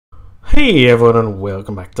Hey everyone and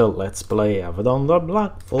welcome back to Let's Play Avadon the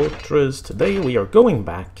Black Fortress. Today we are going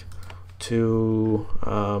back to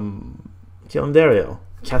Calendario,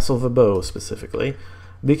 Castle Vabo specifically,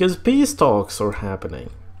 because peace talks are happening.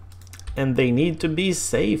 And they need to be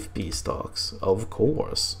safe peace talks, of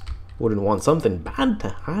course. Wouldn't want something bad to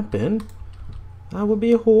happen. That would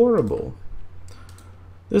be horrible.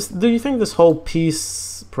 Do you think this whole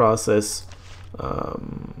peace process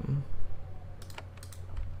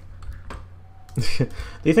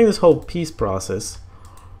do you think this whole peace process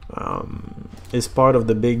is part of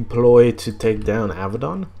the big ploy to take down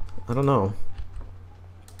Avadon? I don't know.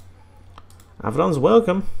 Avadon's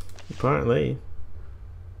welcome, apparently.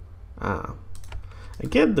 I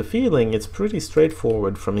get the feeling it's pretty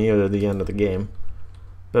straightforward from here to the end of the game,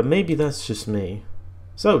 but maybe that's just me.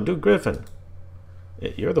 So, Duke Griffin,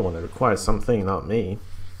 you're the one that requires something, not me.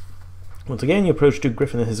 Once again, you approach Duke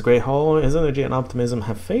Griffin in his great hall. His energy and optimism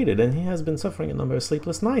have faded, and he has been suffering a number of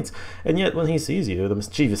sleepless nights. And yet, when he sees you, the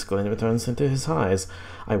mischievous glint returns into his eyes.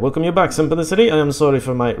 I welcome you back, Simplicity. I am sorry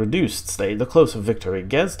for my reduced state. The closer victory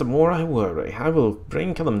gets, the more I worry. I will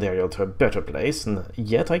bring Calendario to a better place, and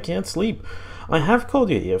yet I can't sleep. I have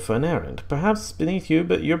called you here for an errand, perhaps beneath you,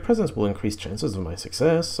 but your presence will increase chances of my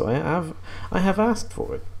success, so I have asked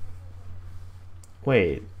for it.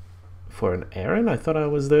 Wait. For an errand? I thought I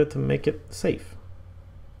was there to make it safe.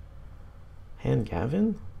 Hand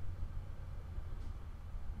Gavin?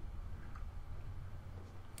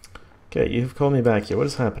 Okay, you've called me back here. What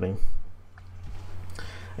is happening?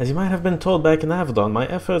 As you might have been told back in Avadon, my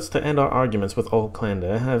efforts to end our arguments with Old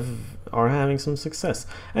Clander are having some success.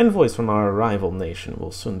 Envoys from our rival nation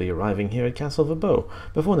will soon be arriving here at Castle Vabo.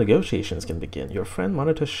 Before negotiations can begin, your friend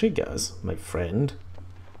Monitor Shigas, my friend,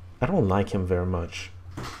 I don't like him very much,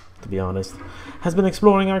 to be honest, has been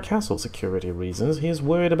exploring our castle security reasons. He is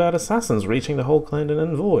worried about assassins reaching the whole clan and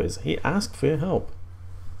envoys. He asked for your help.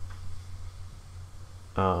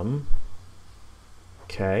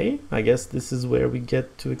 Okay, I guess this is where we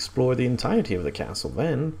get to explore the entirety of the castle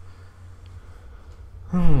then.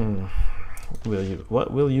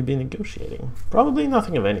 What will you be negotiating? Probably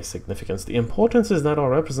nothing of any significance. The importance is that our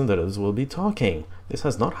representatives will be talking. This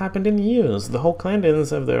has not happened in years. The whole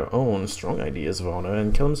Clandins have their own strong ideas of honor,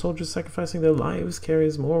 and Kelm soldiers sacrificing their lives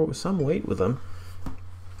carries some weight with them.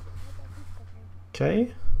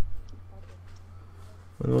 Okay.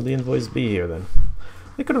 When will the envoys be here then?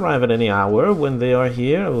 They could arrive at any hour. When they are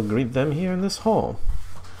here, I will greet them here in this hall.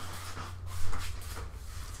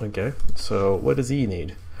 Okay, so what does he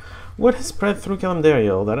need? Word has spread through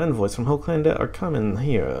Calendario that envoys from Hoklanda are coming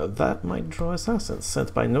here. That might draw assassins,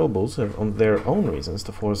 sent by nobles on their own reasons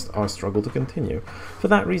to force our struggle to continue. For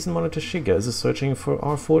that reason, Monitor Shigas is searching for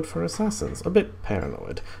our fort for assassins. A bit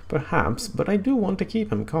paranoid, perhaps, but I do want to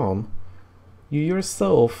keep him calm. You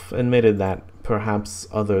yourself admitted that perhaps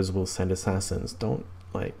others will send assassins. Don't,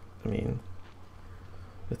 I mean,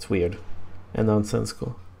 it's weird and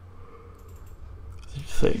nonsensical. Do you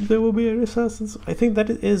think there will be any assassins? I think that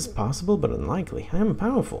it is possible, but unlikely. I am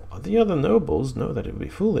powerful. The other nobles know that it would be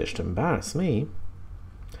foolish to embarrass me.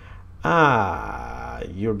 Ah,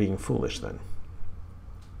 you're being foolish then.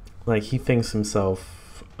 Like, he thinks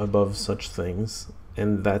himself above such things,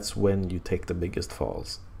 and that's when you take the biggest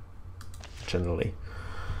falls. Generally.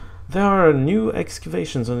 There are new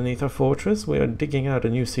excavations underneath our fortress. We are digging out a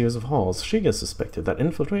new series of halls. Shiga suspected that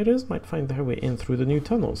infiltrators might find their way in through the new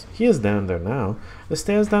tunnels. He is down there now. The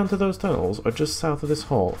stairs down to those tunnels are just south of this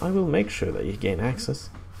hall. I will make sure that you gain access.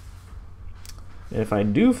 And if I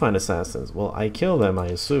do find assassins, well, I kill them, I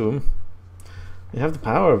assume. You have the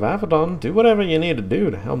power of Avadon. Do whatever you need to do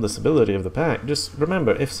to help the stability of the pack. Just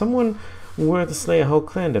remember, if someone were to slay a whole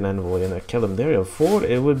clan envoy in a Calendario fort,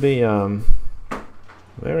 it would be,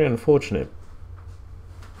 very unfortunate,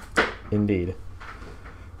 indeed.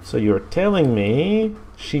 So you're telling me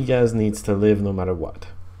Shigas needs to live no matter what.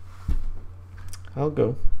 I'll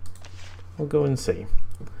go and see.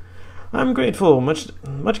 I'm grateful. Much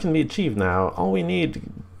can be achieved now. All we need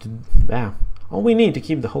to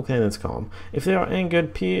keep the whole clan calm. If they are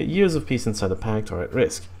angered, years of peace inside the pact are at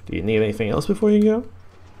risk. Do you need anything else before you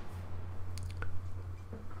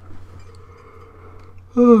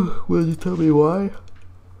go? Will you tell me why?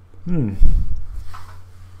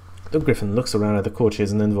 Duke Griffin looks around at the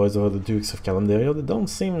courtiers and envoys of the Dukes of Calendario. They don't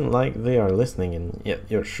seem like they are listening, and yet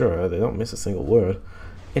you're sure they don't miss a single word.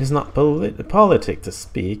 It is not politic to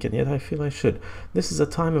speak, and yet I feel I should. This is a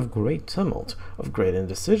time of great tumult, of great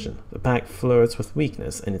indecision. The pact flirts with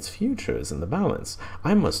weakness, and its future is in the balance.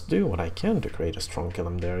 I must do what I can to create a strong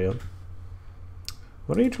Calendario.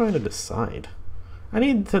 What are you trying to decide? I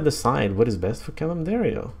need to decide what is best for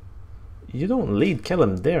Calendario. You don't lead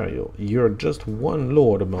Kalimdario. You're just one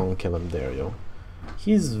lord among Kalimdario.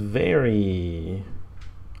 He's very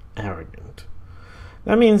arrogant.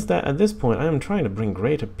 That means that at this point I am trying to bring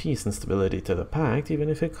greater peace and stability to the pact, even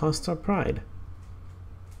if it costs our pride.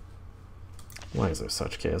 Why is there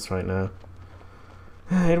such chaos right now?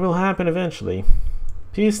 It will happen eventually.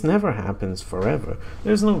 Peace never happens forever.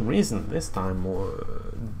 There's no reason this time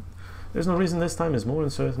is more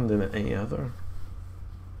uncertain than any other.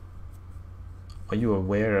 Are you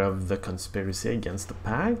aware of the conspiracy against the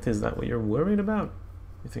pact? Is that what you're worried about?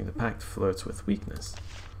 You think the pact flirts with weakness?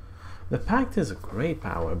 The pact is a great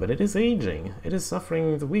power, but it is aging. It is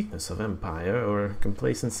suffering the weakness of empire or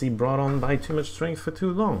complacency brought on by too much strength for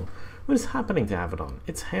too long. What is happening to Avadon?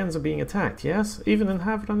 Its hands are being attacked, yes? Even in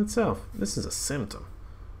Avadon itself. This is a symptom.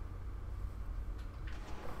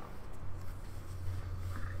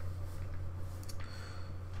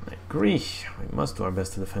 I agree. We must do our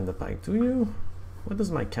best to defend the pact, do you? What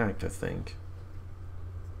does my character think?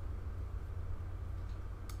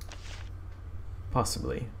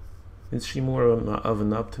 Possibly. Is she more of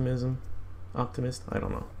an optimist? I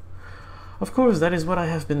don't know. Of course, that is what I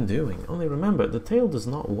have been doing. Only remember, the tail does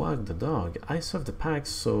not wag the dog. I serve the pact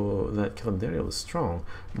so that Kalimdario is strong.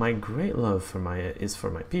 My great love is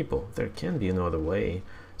for my people. There can be no other way.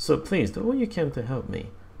 So please, do what you can to help me.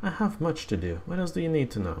 I have much to do. What else do you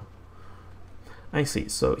need to know? I see.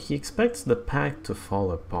 So he expects the pact to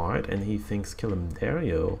fall apart, and he thinks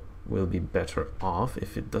Kalimdario will be better off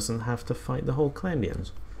if it doesn't have to fight the whole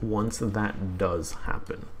Clandians. Once that does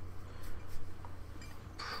happen.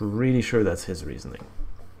 Pretty sure that's his reasoning.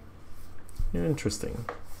 Interesting.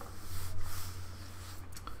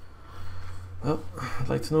 Well, I'd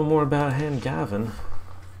like to know more about Hand Gavin.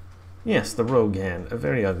 Yes, the rogue hand, a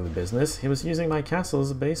very ugly business. He was using my castle as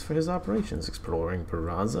a base for his operations, exploring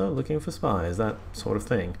Peraza, looking for spies, that sort of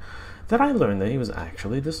thing. Then I learned that he was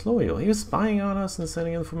actually disloyal. He was spying on us and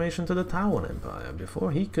sending information to the Tawan Empire. Before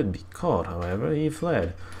he could be caught, however, he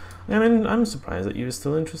fled. I mean, I'm surprised that you're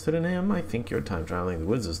still interested in him. I think your time traveling the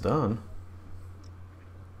woods is done.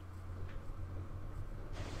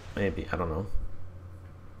 Maybe, I don't know.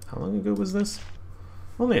 How long ago was this?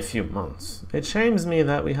 Only a few months. It shames me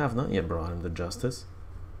that we have not yet brought him to justice.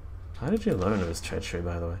 How did you learn of his treachery,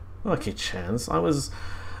 by the way? Lucky chance. It was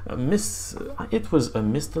a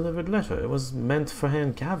misdelivered letter. It was meant for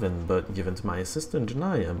Hand Gavin, but given to my assistant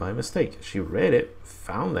Janaya by mistake. She read it,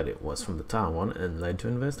 found that it was from the Tawan, and led to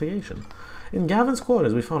investigation. In Gavin's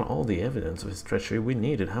quarters, we found all the evidence of his treachery we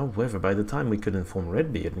needed. However, by the time we could inform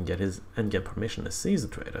Redbeard and get permission to seize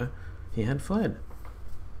the traitor, he had fled.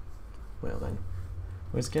 Well then,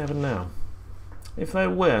 where's Gavin now? He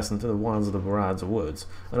fled west into the wilds of the Baraza woods,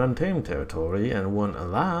 an untamed territory, and one,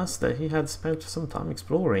 alas, that he had spent some time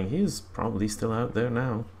exploring. He is probably still out there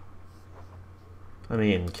now. I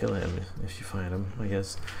mean, kill him if you find him, I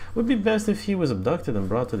guess. Would be best if he was abducted and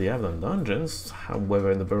brought to the Avadon dungeons.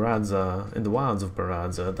 However, in the wilds of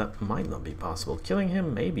Baraza, that might not be possible. Killing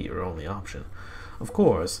him may be your only option. Of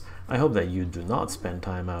course, I hope that you do not spend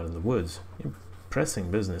time out in the woods. Your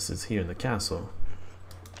pressing business is here in the castle.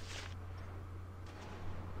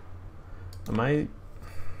 Am I...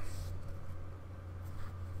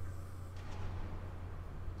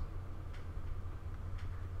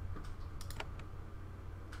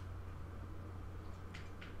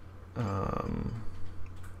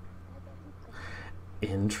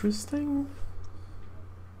 Interesting?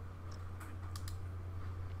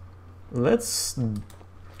 Let's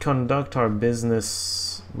conduct our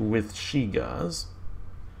business with Shigas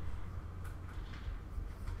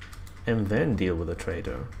and then deal with the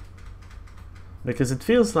traitor. Because it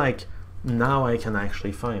feels like now I can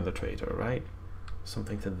actually find the traitor, right?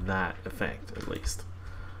 Something to that effect, at least.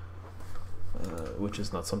 Which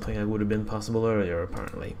is not something that would have been possible earlier,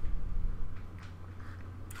 apparently.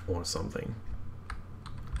 Or something.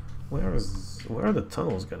 Where are the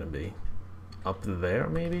tunnels gonna be? Up there,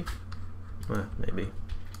 maybe? Maybe.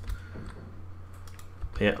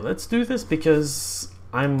 Yeah, let's do this because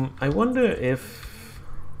I wonder if...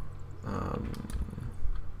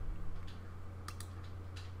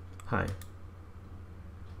 Hi.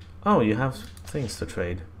 Oh, you have things to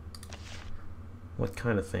trade. What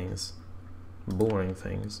kind of things? Boring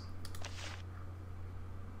things.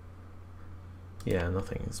 Yeah,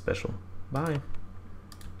 nothing special. Bye.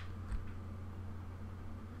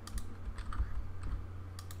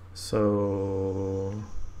 So...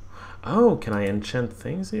 Oh, can I enchant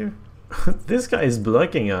things here? This guy is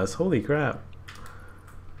blocking us. Holy crap.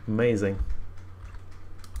 Amazing.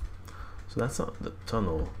 So that's not the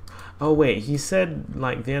tunnel. Oh wait, he said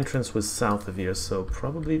like the entrance was south of here, so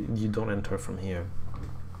probably you don't enter from here.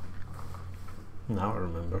 Now I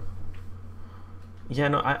remember. Yeah,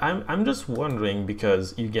 no, I'm just wondering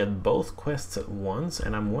because you get both quests at once,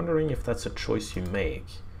 and I'm wondering if that's a choice you make.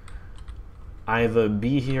 Either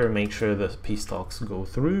be here and make sure the peace talks go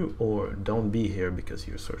through, or don't be here because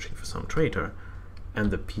you're searching for some traitor,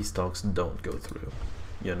 and the peace talks don't go through,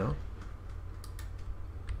 you know?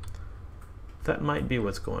 That might be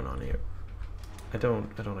what's going on here. I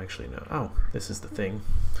don't actually know. Oh, this is the thing.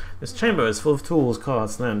 This chamber is full of tools,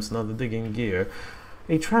 carts, lamps, and other digging gear.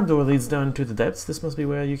 A trapdoor leads down to the depths. This must be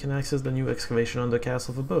where you can access the new excavation under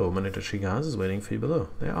Castle of Avadon. Monitor Shigas is waiting for you below.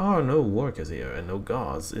 There are no workers here, and no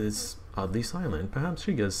guards. It's oddly silent. Perhaps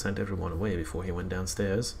Shigas sent everyone away before he went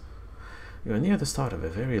downstairs. You are near the start of a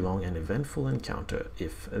very long and eventful encounter.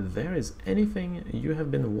 If there is anything you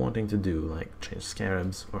have been wanting to do, like change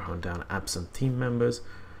scarabs or hunt down absent team members,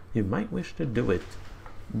 you might wish to do it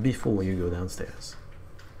before you go downstairs.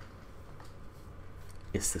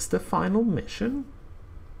 Is this the final mission?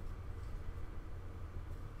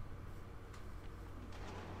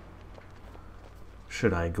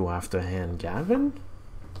 Should I go after Han Gavin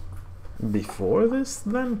before this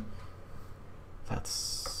then?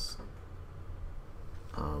 That's...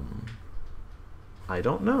 I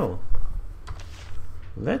don't know.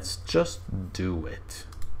 Let's just do it.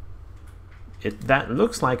 That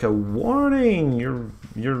looks like a warning.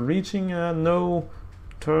 You're reaching a no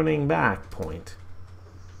turning back point.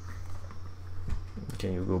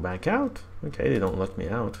 Can you go back out? Okay, they don't let me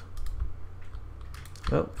out.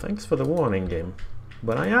 Well, thanks for the warning, game.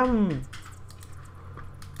 But I am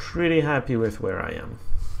pretty happy with where I am.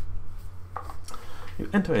 You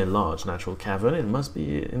enter a large natural cavern. It must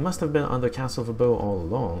have been under Castle of Avadon all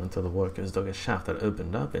along until the workers dug a shaft that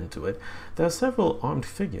opened up into it. There are several armed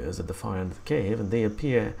figures at the far end of the cave,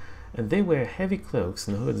 and they wear heavy cloaks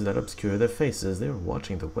and hoods that obscure their faces. They are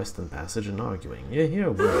watching the western passage and arguing. You hear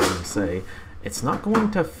one of them say, "It's not going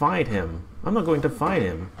to fight him. I'm not going to fight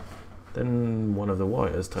him." Then one of the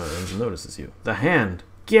warriors turns and notices you. The Hand!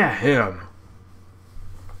 Get him!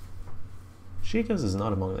 Shigas is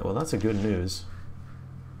not among them. Well, that's a good news.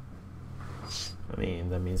 I mean,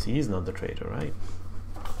 that means he's not the traitor, right?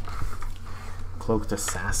 Cloaked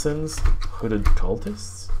assassins? Hooded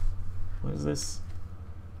cultists? What is this?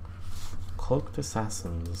 Cloaked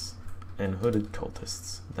assassins and hooded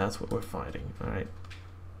cultists. That's what we're fighting, alright.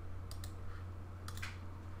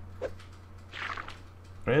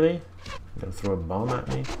 Really? You're gonna throw a bomb at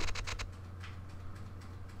me?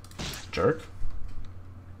 Jerk.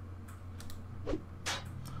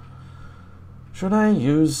 Should I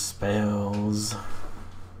use spells?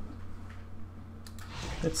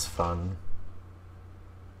 It's fun.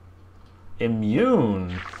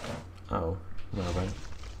 Immune! Oh, no, right.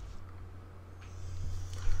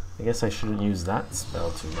 I guess I shouldn't use that spell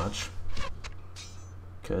too much,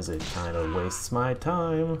 because it kind of wastes my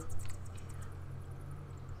time.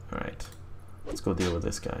 Alright, let's go deal with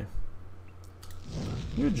this guy.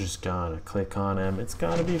 You're just gonna click on him. It's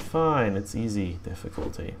gonna be fine. It's easy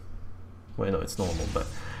difficulty. Wait, no, it's normal, but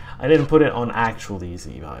I didn't put it on actual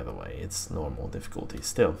easy, by the way. It's normal difficulty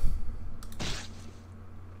still.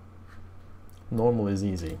 Normal is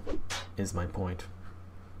easy, is my point.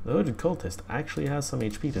 The hooded cultist actually has some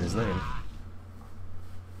HP to his name.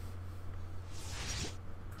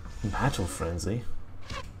 Battle Frenzy.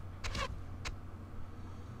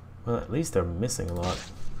 Well, at least they're missing a lot.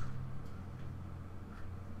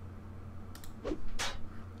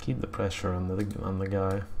 Keep the pressure on the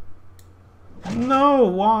guy. No,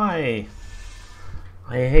 why?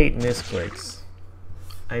 I hate misclicks.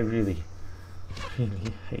 I really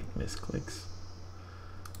hate misclicks.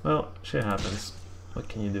 Well, shit happens. What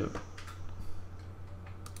can you do?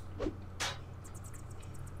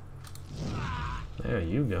 There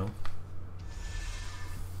you go.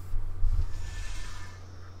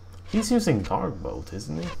 He's using Dark Bolt,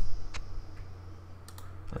 isn't he?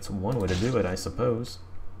 That's one way to do it, I suppose.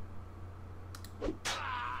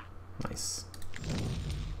 Nice.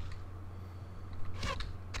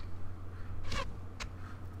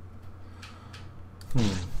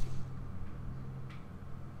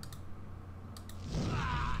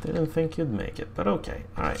 Didn't think you'd make it, but okay.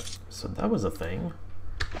 Alright, so that was a thing.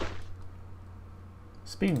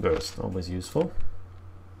 Speed burst, always useful.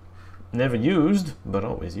 Never used, but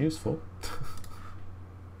always useful.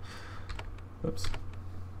 Oops.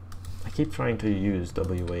 I keep trying to use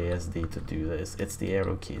WASD to do this. It's the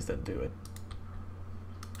arrow keys that do it.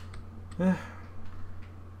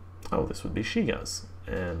 Oh, this would be Shigas.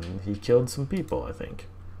 And he killed some people, I think.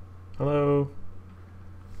 Hello.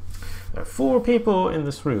 There are 4 people in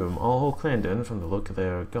this room, all Clandon. From the look of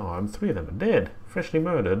their garb, 3 of them are dead, freshly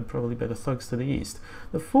murdered, probably by the thugs to the east.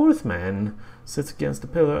 The 4th man sits against a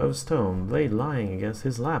pillar of stone, blade lying against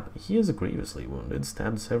his lap. He is grievously wounded,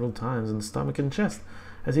 stabbed several times in the stomach and chest.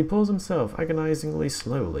 As he pulls himself agonizingly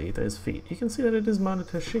slowly to his feet, you can see that it is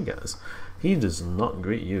Monitor Shigas. He does not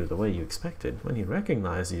greet you the way you expected. When he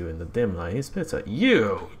recognizes you in the dim light, he spits at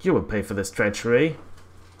you. You will pay for this treachery.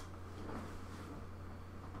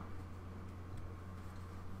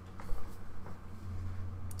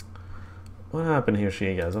 What happened here,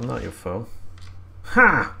 Shigas? I'm not your foe.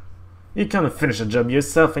 Ha! You kind of finish the job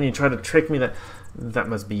yourself and you try to trick me that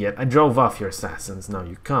must be it. I drove off your assassins, now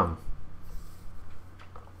you come.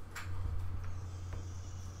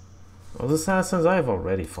 Those assassins, I have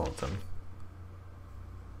already fought them.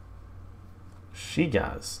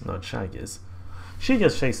 Shigas, not Shagas.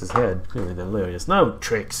 Shigas shakes his head, clearly delirious. No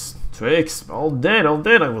tricks, tricks, all dead,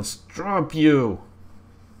 I will strop you.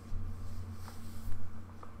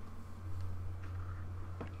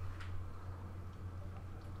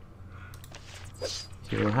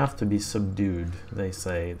 He will have to be subdued, they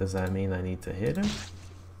say. Does that mean I need to hit him?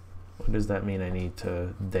 Or does that mean I need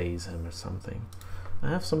to daze him or something? I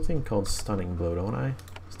have something called Stunning Blow, don't I?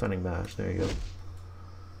 Stunning Bash, there you go.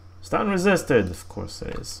 Stun resisted! Of course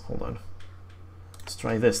it is. Hold on. Let's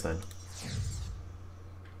try this then.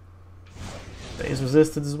 Daze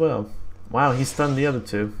resisted as well. Wow, he stunned the other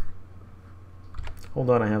 2. Hold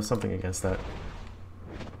on, I have something against that.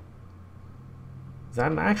 Is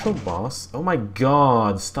that an actual boss? Oh my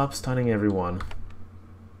god, stop stunning everyone.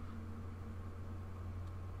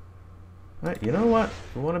 Alright, you know what?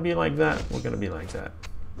 We want to be like that, we're going to be like that.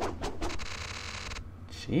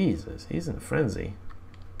 Jesus, he's in a frenzy.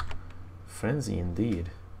 Frenzy indeed.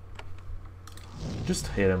 Just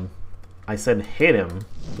hit him. I said hit him,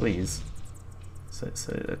 please.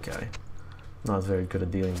 Okay. Not very good at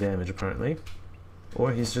dealing damage, apparently.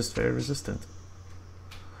 Or he's just very resistant.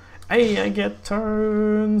 Hey, I get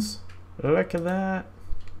turns! Look at that.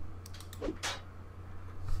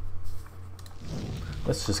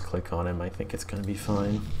 Let's just click on him. I think it's going to be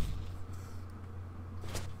fine.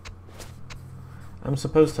 I'm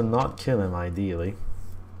supposed to not kill him, ideally.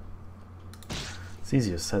 It's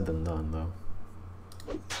easier said than done, though.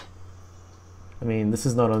 I mean, this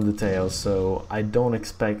is not Undertale, so I don't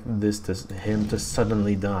expect him to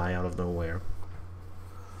suddenly die out of nowhere.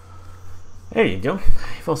 There you go.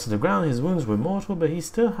 He falls to the ground. His wounds were mortal, but he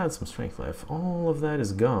still had some strength left. All of that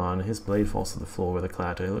is gone. His blade falls to the floor with a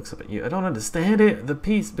clatter. He looks up at you. I don't understand it. The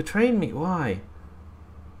piece betrayed me. Why?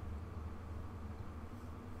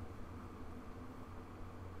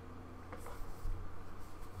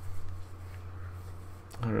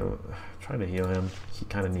 I don't know. Try to heal him. He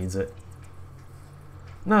kind of needs it.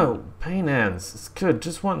 No, pain ends. It's good.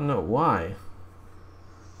 Just want to know why.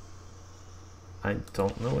 I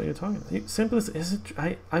don't know what you're talking about. Simplest, is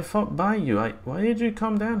it? I fought by you. Why did you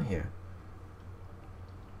come down here?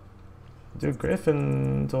 Duke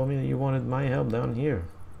Griffin told me that you wanted my help down here.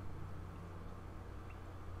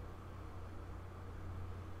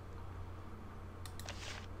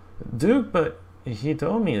 Duke, but he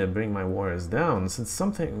told me to bring my warriors down. Since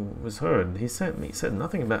something was heard, he said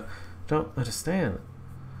nothing about. Don't understand.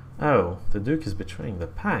 Oh, the Duke is betraying the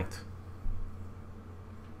pact.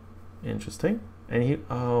 Interesting. And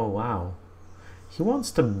oh wow, he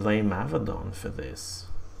wants to blame Avadon for this.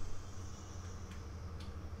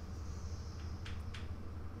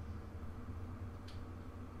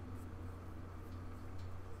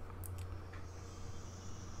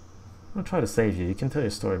 I'll try to save you. You can tell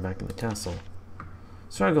your story back in the castle.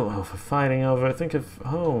 Struggle over fighting over. Think of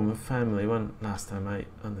home, family. When last time I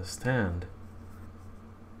understand.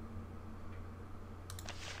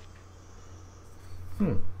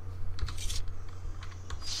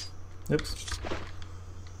 Oops.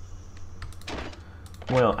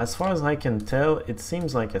 Well, as far as I can tell, it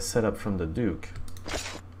seems like a setup from the Duke,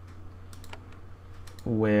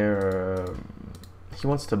 where he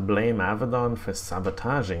wants to blame Avadon for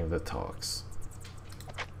sabotaging the talks,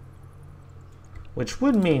 which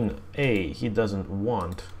would mean A, he doesn't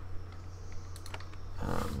want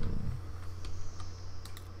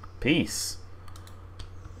peace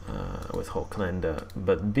with Hoklanda,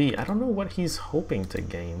 but B, I don't know what he's hoping to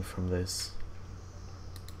gain from this.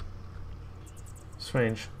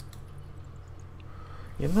 Strange.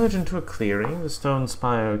 You emerge into a clearing. The stone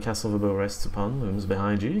spire Castle Vibo rests upon looms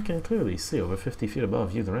behind you. You can clearly see over 50 feet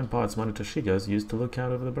above you the ramparts Monitor Shigas used to look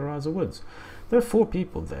out over the Baraza woods. There are 4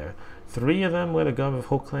 people there. 3 of them wear the garb of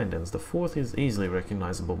Hochlandans. The 4th is easily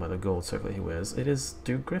recognizable by the gold circlet he wears. It is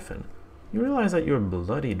Duke Griffin. You realize that your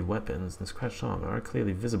bloodied weapons and scratched armor are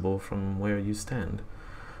clearly visible from where you stand.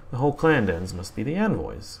 The whole Clandens must be the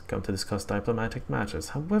envoys, come to discuss diplomatic matters.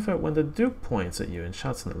 However, when the Duke points at you and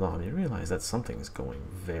shouts an alarm, you realize that something is going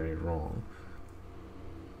very wrong.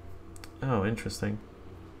 Oh, interesting.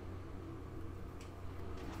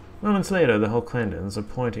 Moments later, the whole Clandens are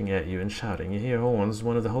pointing at you and shouting. You hear horns.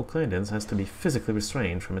 One of the whole Clandens has to be physically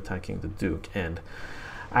restrained from attacking the Duke, and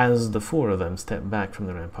as the four of them step back from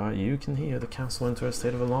the rampart, you can hear the castle enter a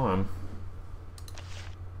state of alarm.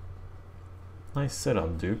 Nice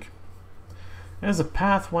setup, Duke. There's a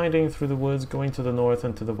path winding through the woods going to the north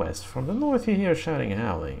and to the west. From the north you hear shouting and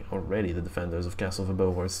howling. Already the defenders of Castle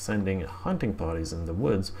Avadon were sending hunting parties in the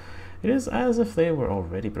woods. It is as if they were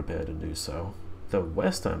already prepared to do so. The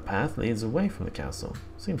western path leads away from the castle.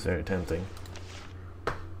 Seems very tempting.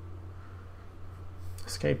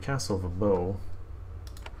 Escape Castle Avadon.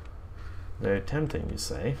 Very tempting, you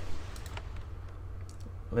say?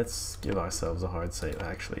 Let's give ourselves a hard save.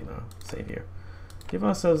 Actually, no. Save here. Give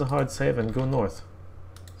ourselves a hard save and go north.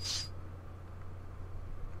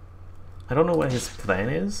 I don't know what his plan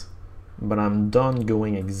is, but I'm done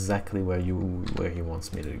going exactly where he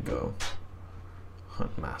wants me to go.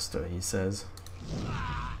 Hunt master, he says.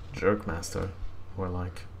 Jerk master, more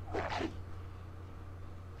like.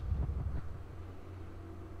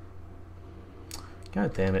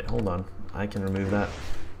 God damn it! Hold on, I can remove that.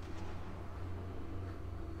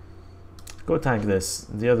 Go attack this.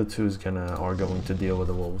 The other two are going to deal with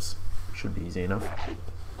the wolves. Should be easy enough.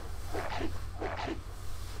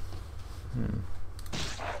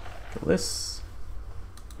 Kill this.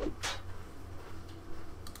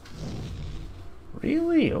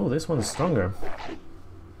 Really? Oh, this one's stronger.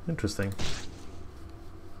 Interesting.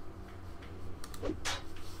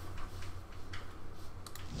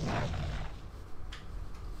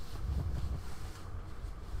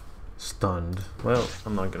 Stunned. Well,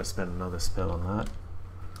 I'm not gonna spend another spell on that.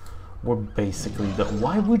 We're basically done.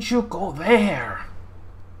 Why would you go there?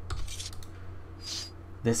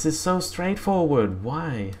 This is so straightforward.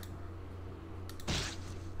 Why?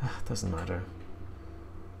 Doesn't matter.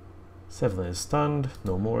 Sevelin is stunned.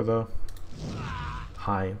 No more though.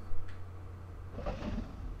 Hi.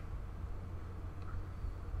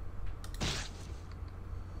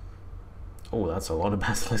 Oh, that's a lot of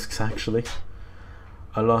basilisks actually.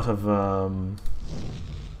 A lot of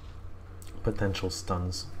potential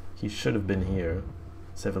stuns. He should have been here,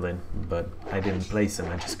 Sevelin, but I didn't place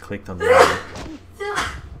him. I just clicked on the button.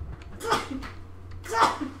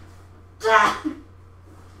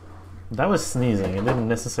 That was sneezing. It didn't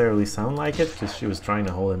necessarily sound like it because she was trying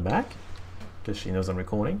to hold him back because she knows I'm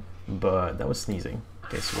recording, but that was sneezing, in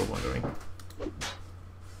case you were wondering.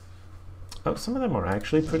 Oh, some of them are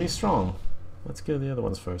actually pretty strong. Let's kill the other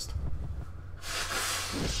ones first.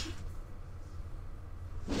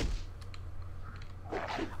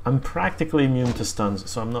 I'm practically immune to stuns,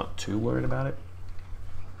 so I'm not too worried about it.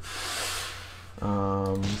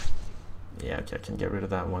 Yeah, okay, I can get rid of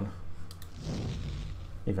that one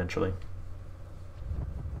eventually.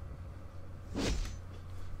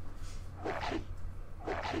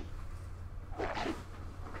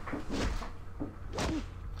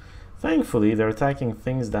 Thankfully, they're attacking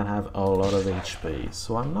things that have a lot of HP,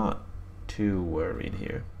 so I'm not too worried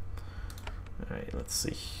here. Alright, let's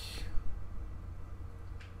see.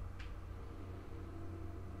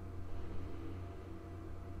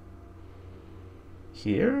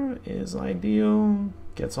 Here is ideal.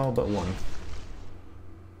 Gets all but one.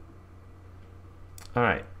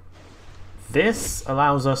 Alright. This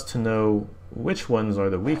allows us to know which ones are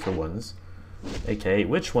the weaker ones, aka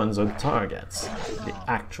which ones are the targets, the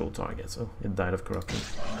actual targets. Oh, it died of corruption.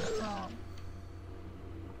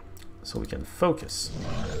 So we can focus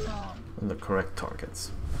on the correct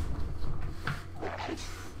targets.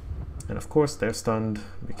 And of course they're stunned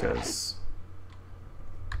because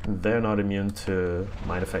they're not immune to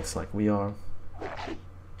mind effects like we are.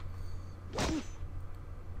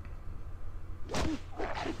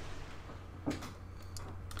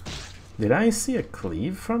 Did I see a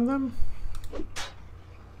cleave from them?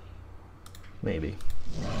 Maybe.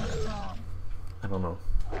 I don't know.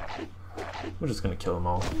 We're just gonna kill them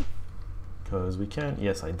all. Because we can.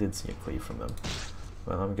 Yes, I did see a cleave from them.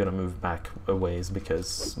 Well, I'm gonna move back a ways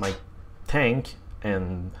because my tank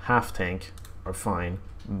and half tank are fine,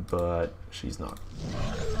 but she's not.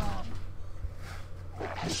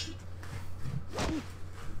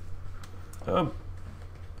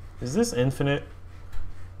 Is this infinite?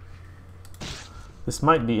 This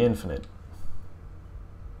might be infinite.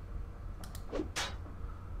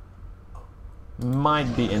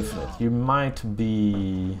 Might be infinite. You might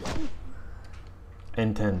be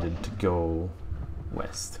intended to go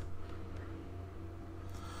west.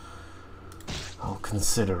 I'll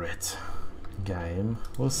consider it. Game.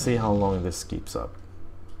 We'll see how long this keeps up.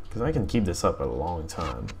 Because I can keep this up a long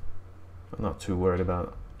time. I'm not too worried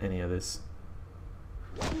about any of this.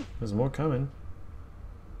 There's more coming.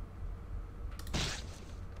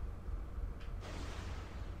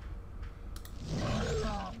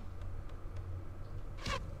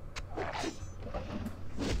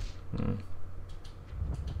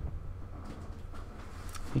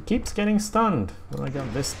 He keeps getting stunned. Well, I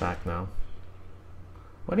got this back now.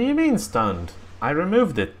 What do you mean stunned? I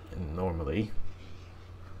removed it normally.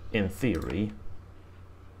 In theory.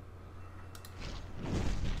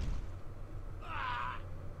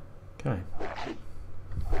 Okay.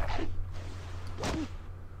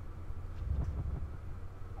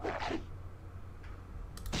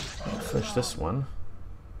 I'll finish this one.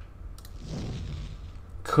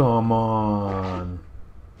 Come on.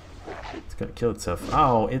 It's gonna kill itself.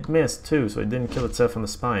 Oh, it missed too, so it didn't kill itself on the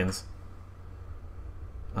spines.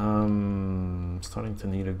 Starting to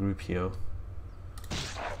need a group heal.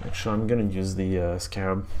 Actually, I'm gonna use the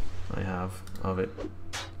scarab I have of it.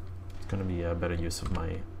 It's gonna be a better use of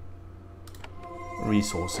my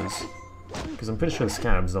resources. Because I'm pretty sure the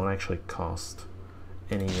scarabs don't actually cost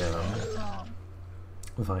any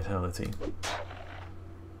vitality.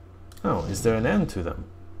 Oh, is there an end to them?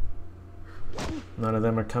 None of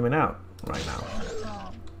them are coming out right now.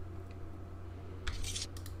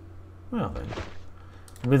 Well then.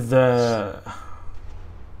 With the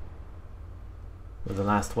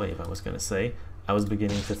last wave, I was gonna say, I was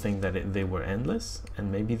beginning to think that they were endless,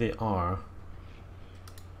 and maybe they are.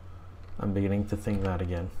 I'm beginning to think that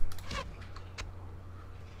again.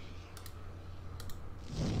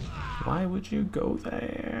 Why would you go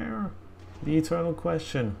there? The eternal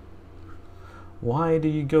question. Why do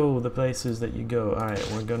you go the places that you go? Alright,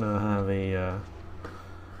 we're gonna have a...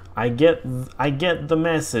 I get the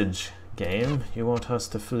message, game. You want us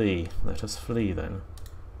to flee. Let us flee then.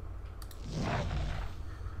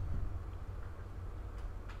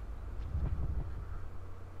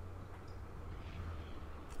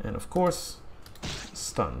 And of course,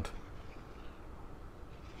 stunned.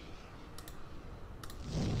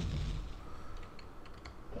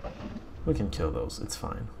 We can kill those, it's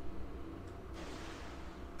fine.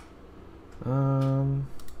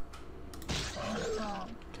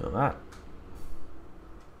 Kill that.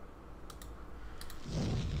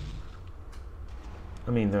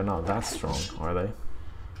 I mean, they're not that strong, are they?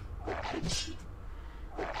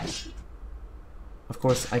 Of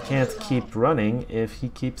course, I can't keep running if he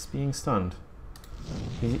keeps being stunned.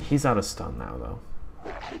 He's out of stun now, though.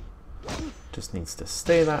 Just needs to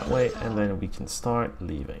stay that way, and then we can start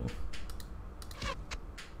leaving.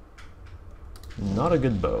 Not a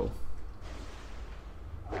good bow.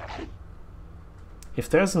 If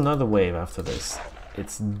there's another wave after this,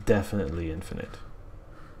 it's definitely infinite.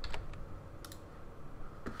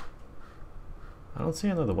 I don't see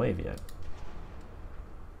another wave yet.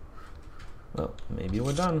 Well, maybe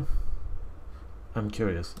we're done. I'm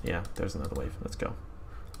curious. Yeah, there's another wave. Let's go.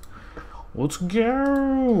 Let's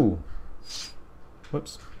go!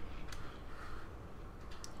 Whoops.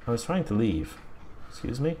 I was trying to leave.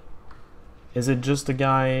 Excuse me? Is it just the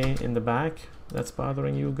guy in the back that's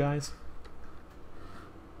bothering you guys?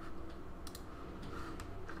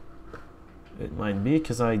 It might be,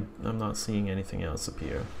 because I'm not seeing anything else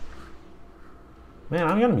appear. Man,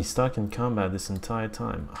 I'm gonna be stuck in combat this entire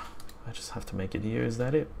time. I just have to make it here, is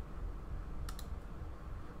that it?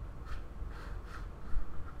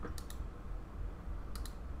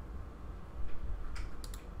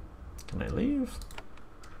 Can I leave?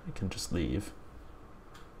 I can just leave.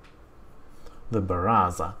 The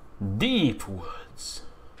Baraza. Deep woods.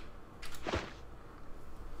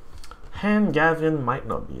 Han Gavin might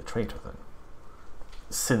not be a traitor then.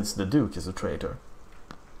 Since the Duke is a traitor.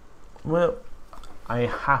 Well, I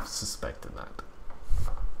half suspected that.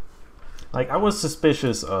 Like, I was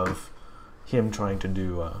suspicious of him trying to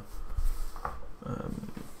do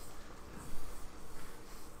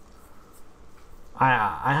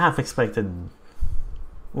I half expected,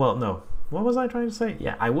 well, no, what was I trying to say?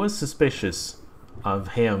 Yeah, I was suspicious of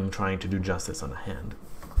him trying to do justice on the hand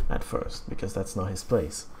at first, because that's not his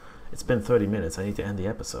place. It's been 30 minutes, I need to end the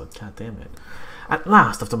episode, god damn it. At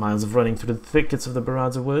last, after miles of running through the thickets of the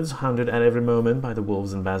Baraza woods, hounded at every moment by the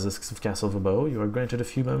wolves and basilisks of Castle Vaubow, you are granted a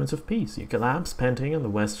few moments of peace. You collapse, panting, on the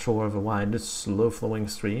west shore of a wide, slow-flowing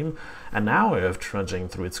stream. An hour of trudging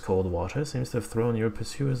through its cold water seems to have thrown your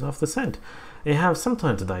pursuers off the scent. You have some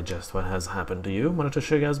time to digest what has happened to you. Monitor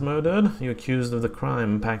Shigaz murdered, you accused of the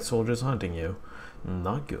crime, packed soldiers hunting you.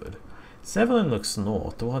 Not good. Sevelin looks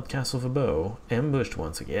north toward Castle Verbeau, ambushed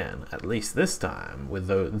once again. At least this time, with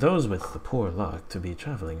those with the poor luck to be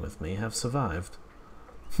traveling with me have survived.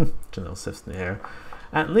 Janelle sifts in the air.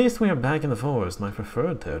 At least we are back in the forest, my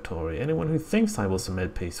preferred territory. Anyone who thinks I will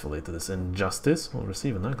submit peacefully to this injustice will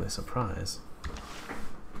receive an ugly surprise.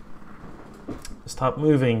 Stop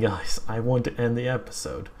moving, guys. I want to end the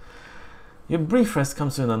episode. Your brief rest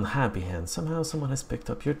comes to an unhappy end. Somehow someone has picked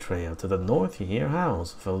up your trail. To the north you hear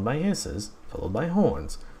howls, followed by hisses, followed by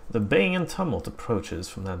horns. The baying and tumult approaches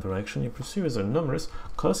from that direction. Your pursuers are numerous,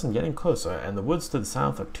 close and getting closer, and the woods to the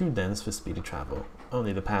south are too dense for speedy travel.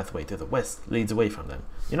 Only the pathway to the west leads away from them.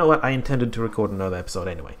 You know what? I intended to record another episode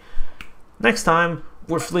anyway. Next time,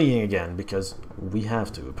 we're fleeing again, because we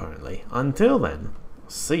have to, apparently. Until then,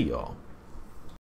 see y'all.